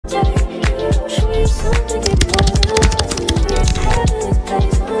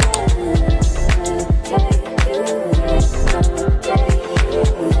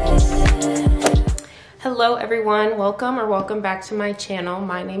welcome or welcome back to my channel.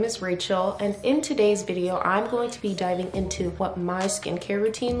 My name is Rachel, and in today's video I'm going to be diving into what my skincare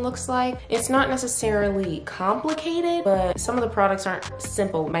routine looks like. It's not necessarily complicated, but some of the products aren't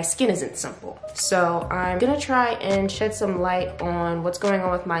simple. My skin isn't simple. So I'm gonna try and shed some light on what's going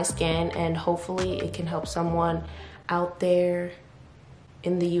on with my skin, and hopefully it can help someone out there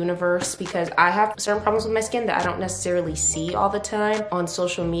in the universe, because I have certain problems with my skin that I don't necessarily see all the time on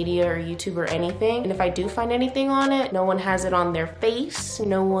social media or YouTube or anything. And if I do find anything on it, no one has it on their face,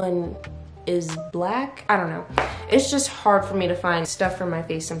 no one is black. I don't know. It's just hard for me to find stuff for my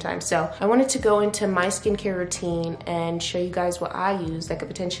face sometimes. So I wanted to go into my skincare routine and show you guys what I use that could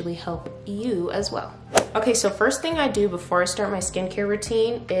potentially help you as well. Okay, so first thing I do before I start my skincare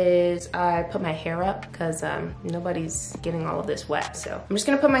routine is I put my hair up, because nobody's getting all of this wet. So I'm just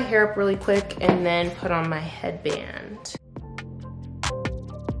gonna put my hair up really quick and then put on my headband.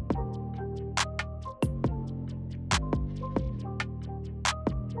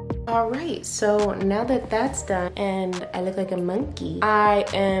 All right, so now that that's done and I look like a monkey, I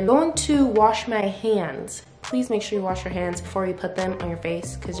am going to wash my hands. Please make sure you wash your hands before you put them on your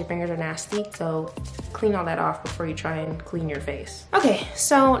face, because your fingers are nasty. So clean all that off before you try and clean your face. Okay,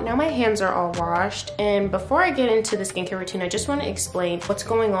 so now my hands are all washed. And before I get into the skincare routine, I just want to explain what's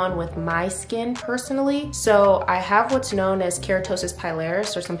going on with my skin personally. So I have what's known as Keratosis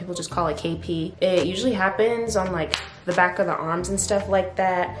Pilaris, or some people just call it KP. It usually happens on like the back of the arms and stuff like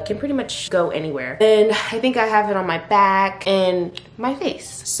that. It can pretty much go anywhere. And I think I have it on my back and my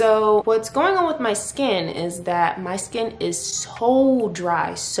face. So what's going on with my skin is that my skin is so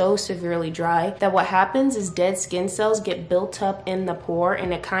dry, so severely dry, that what happens is dead skin cells get built up in the pore,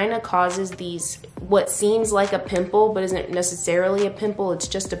 and it kind of causes these, what seems like a pimple but isn't necessarily a pimple. It's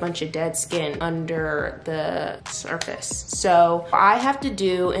just a bunch of dead skin under the surface. So what I have to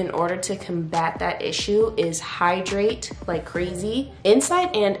do in order to combat that issue is hydrate like crazy,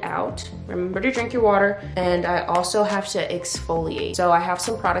 inside and out. Remember to drink your water, and I also have to exfoliate. So I have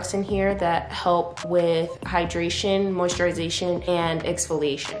some products in here that help with hydration, moisturization, and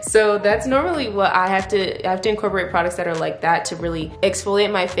exfoliation. So that's normally what I have to incorporate products that are like that to really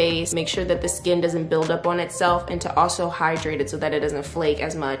exfoliate my face, make sure that the skin doesn't build up on itself, and to also hydrate it so that it doesn't flake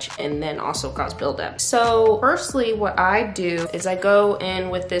as much and then also cause buildup. So firstly, what I do is I go in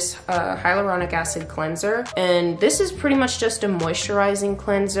with this hyaluronic acid cleanser, and this is pretty much just a moisturizing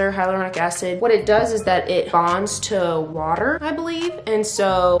cleanser. Hyaluronic acid, what it does is that it bonds to water, I believe. And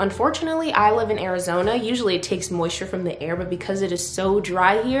so unfortunately, I live in Arizona. Usually it takes moisture from the air, but because it is so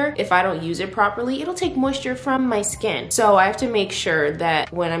dry here, if I don't use it properly, it'll take moisture from my skin. So I have to make sure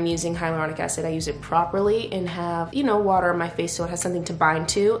that when I'm using hyaluronic acid, I use it properly and have, you know, water on my face so it has something to bind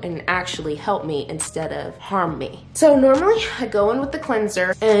to and actually help me instead of harm me. So normally I go in with the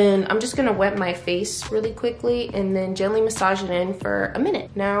cleanser, and I'm just gonna wet my face really quickly and then gently massage it in for a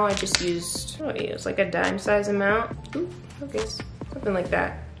minute. Now I just used, what do I use, like a dime size amount? Ooh, okay, something like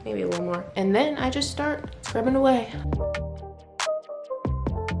that, maybe a little more. And then I just start scrubbing away.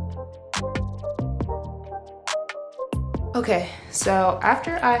 Okay, so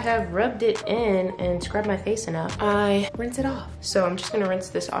after I have rubbed it in and scrubbed my face enough, I rinse it off. So I'm just gonna rinse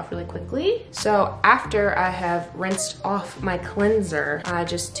this off really quickly. So after I have rinsed off my cleanser, I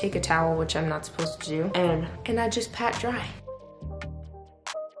just take a towel, which I'm not supposed to do, and I just pat dry.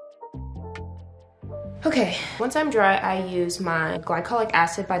 Okay, once I'm dry, I use my glycolic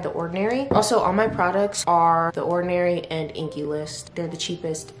acid by The Ordinary. Also, all my products are The Ordinary and INKEY list. They're the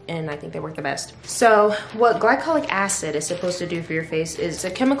cheapest, and I think they work the best. So what glycolic acid is supposed to do for your face is a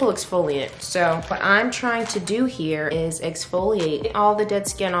chemical exfoliant. So what I'm trying to do here is exfoliate all the dead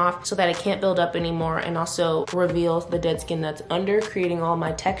skin off so that it can't build up anymore, and also reveals the dead skin that's under, creating all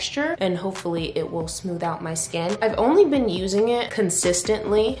my texture, and hopefully it will smooth out my skin. I've only been using it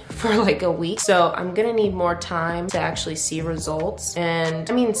consistently for like a week, so I'm gonna need more time to actually see results. And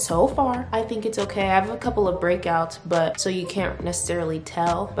I mean, so far I think it's okay. I have a couple of breakouts, but so you can't necessarily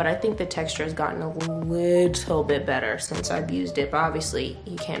tell, but I think the texture has gotten a little bit better since I've used it. But obviously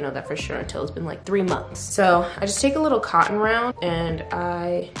you can't know that for sure until it's been like 3 months. So I just take a little cotton round and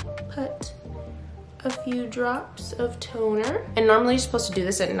I put a few drops of toner. And normally you're supposed to do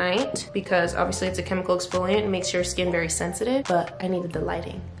this at night because obviously it's a chemical exfoliant and makes your skin very sensitive, but I needed the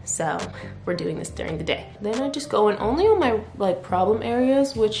lighting, so we're doing this during the day. Then I just go in only on my like problem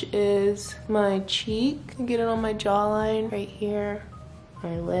areas, which is my cheek. I get it on my jawline right here,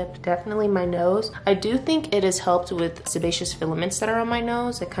 my lip, definitely my nose. I do think it has helped with sebaceous filaments that are on my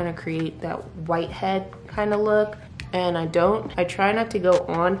nose that kind of create that whitehead kind of look. And I try not to go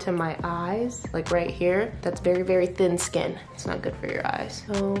on to my eyes, like right here. That's very, very thin skin. It's not good for your eyes.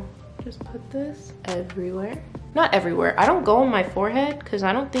 So just put this everywhere. Not everywhere. I don't go on my forehead because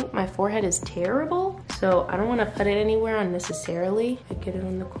I don't think my forehead is terrible. So I don't want to put it anywhere unnecessarily. I get it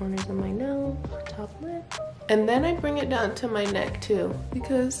on the corners of my nose, top lip. And then I bring it down to my neck too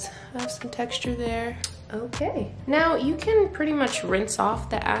because I have some texture there. Okay, now you can pretty much rinse off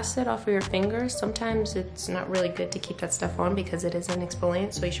the acid off of your fingers. Sometimes it's not really good to keep that stuff on because it is an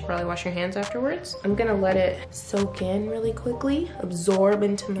exfoliant, so you should probably wash your hands afterwards. I'm gonna let it soak in really quickly, absorb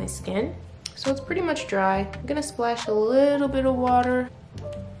into my skin. So it's pretty much dry. I'm gonna splash a little bit of water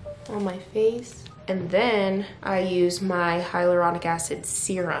on my face. And then I use my hyaluronic acid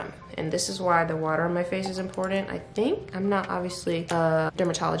serum. And this is why the water on my face is important, I think. I'm not obviously a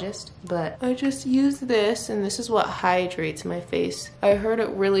dermatologist, but I just use this, and this is what hydrates my face. I heard it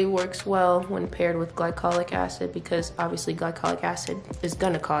really works well when paired with glycolic acid because obviously glycolic acid is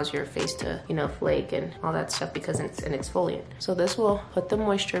gonna cause your face to, you know, flake and all that stuff because it's an exfoliant. So this will put the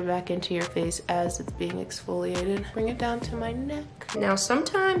moisture back into your face as it's being exfoliated. Bring it down to my neck. Now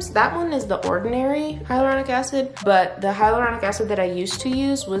sometimes that one is the ordinary hyaluronic acid, but the hyaluronic acid that I used to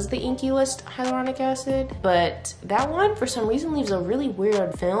use was the INKEY list hyaluronic acid, but that one for some reason leaves a really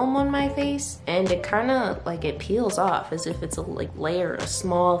weird film on my face, and it kind of like it peels off as if it's a layer, a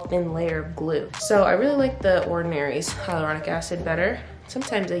small thin layer of glue. So I really like the ordinary's hyaluronic acid better.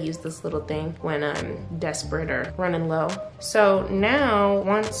 Sometimes I use this little thing when I'm desperate or running low. So now,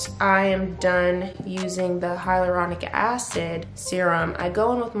 once I am done using the hyaluronic acid serum, I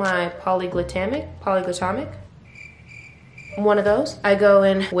go in with my polyglutamate, one of those. I go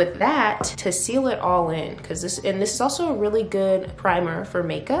in with that to seal it all in, because this is also a really good primer for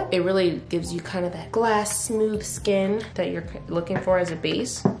makeup. It really gives you kind of that glass smooth skin that you're looking for as a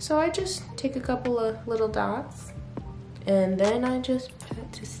base. So I just take a couple of little dots and then I just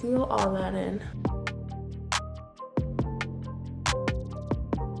pat to seal all that in.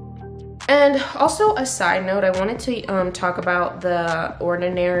 And also a side note, I wanted to talk about the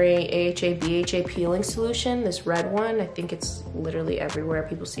Ordinary AHA BHA peeling solution, this red one. I think it's literally everywhere.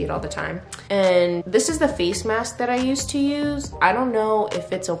 People see it all the time. And this is the face mask that I used to use. I don't know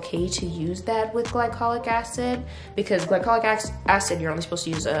if it's okay to use that with glycolic acid, because glycolic acid you're only supposed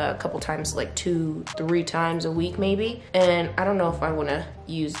to use a couple times, like 2-3 times a week maybe. And I don't know if I want to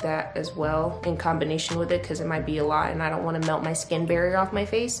use that as well in combination with it, because it might be a lot and I don't want to melt my skin barrier off my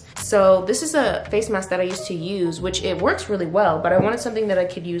face. So this is a face mask that I used to use, which it works really well, but I wanted something that I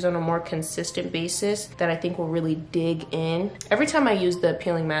could use on a more consistent basis that I think will really dig in. Every time I use the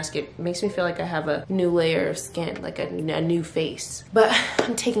peeling mask, it makes me feel like I have a new layer of skin, like a new face. But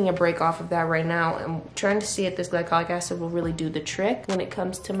I'm taking a break off of that right now. I'm trying to see if this glycolic acid will really do the trick when it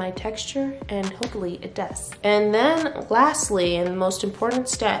comes to my texture, and hopefully it does. And then lastly, and the most important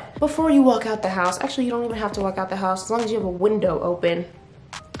step before you walk out the house, actually you don't even have to walk out the house as long as you have a window open,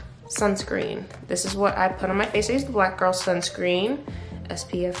 sunscreen. This is what I put on my face. I use the Black Girl sunscreen,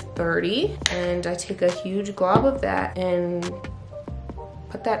 SPF 30, and I take a huge glob of that and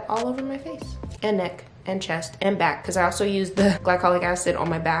put that all over my face and neck and chest and back, because I also use the glycolic acid on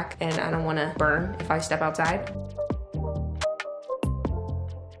my back and I don't want to burn if I step outside.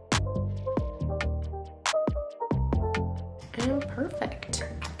 And perfect.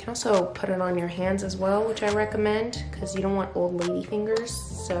 You can also put it on your hands as well, which I recommend because you don't want old lady fingers.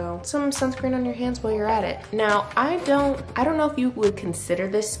 So some sunscreen on your hands while you're at it. Now, I don't know if you would consider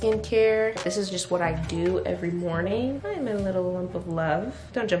this skincare. This is just what I do every morning. I'm a little lump of love.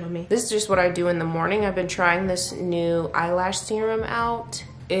 Don't jump on me. This is just what I do in the morning. I've been trying this new eyelash serum out.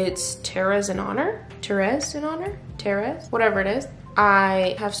 It's Therese in honor, whatever it is.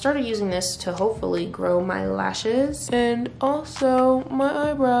 I have started using this to hopefully grow my lashes and also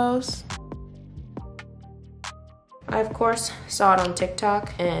my eyebrows. I of course saw it on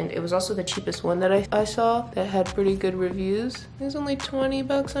TikTok, and it was also the cheapest one that I saw that had pretty good reviews. It was only 20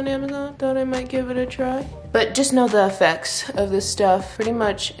 bucks on Amazon. Thought I might give it a try. But just know the effects of this stuff. Pretty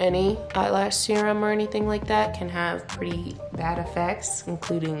much any eyelash serum or anything like that can have pretty bad effects,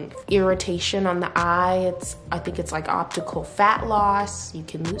 including irritation on the eye. I think it's like optical fat loss. You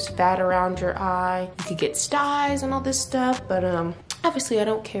can lose fat around your eye. You could get styes and all this stuff, but obviously I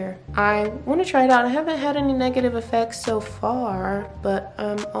don't care. I want to try it out. I haven't had any negative effects so far, but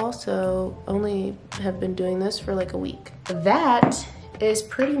also only have been doing this for like a week. That is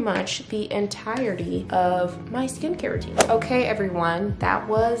pretty much the entirety of my skincare routine. Okay, everyone, that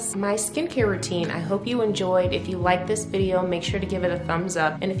was my skincare routine. I hope you enjoyed. If you like this video, make sure to give it a thumbs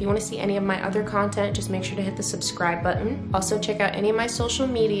up. And if you want to see any of my other content, just make sure to hit the subscribe button. Also, check out any of my social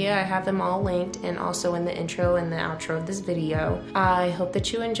media. I have them all linked and also in the intro and the outro of this video. I hope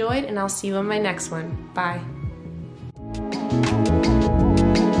that you enjoyed, and I'll see you in my next one. Bye.